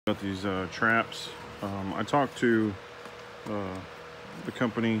About these traps. I talked to the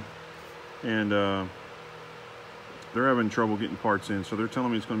company, and they're having trouble getting parts in, so they're telling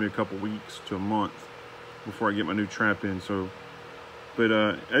me it's going to be a couple weeks to a month before I get my new trap in. So, but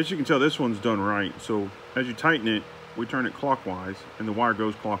as you can tell, this one's done right. So as you tighten it, we turn it clockwise, and the wire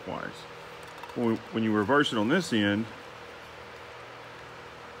goes clockwise. When you reverse it on this end,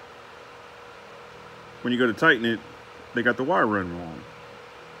 when you go to tighten it, they got the wire run wrong.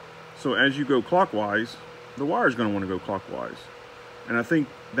 So as you go clockwise, the wire is going to want to go clockwise. And I think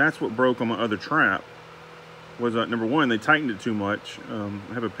that's what broke on my other trap. Was number one, they tightened it too much.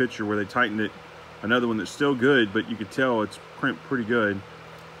 I have a picture where they tightened it. Another one that's still good, but you could tell it's crimped pretty good.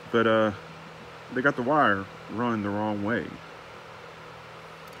 But they got the wire run the wrong way.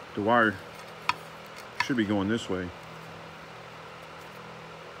 The wire should be going this way.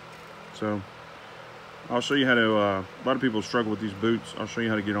 So I'll show you how to, a lot of people struggle with these boots. I'll show you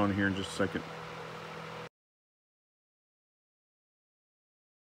how to get on here in just a second.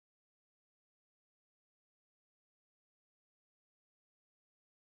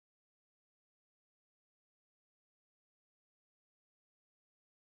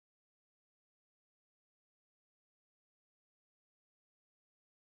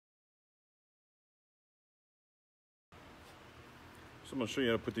 So I'm going to show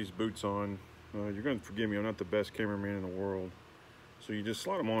you how to put these boots on. You're going to forgive me, I'm not the best cameraman in the world. So you just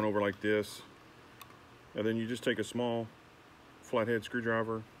slide them on over like this. And then you just take a small flathead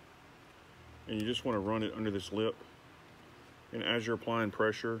screwdriver and you just want to run it under this lip. And as you're applying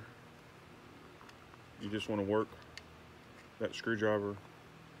pressure, you just want to work that screwdriver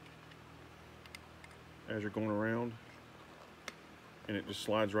as you're going around, and it just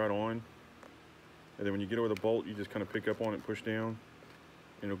slides right on. And then when you get over the bolt, you just kind of pick up on it, push down,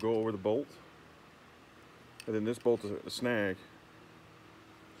 and it'll go over the bolt. And then this bolt is a snag,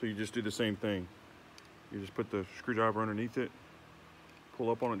 so you just do the same thing. You just put the screwdriver underneath it,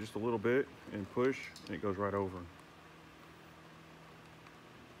 pull up on it just a little bit, and push, and it goes right over.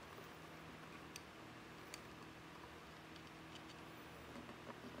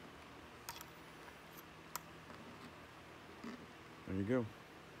 There you go.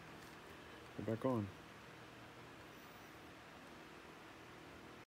 Go back on.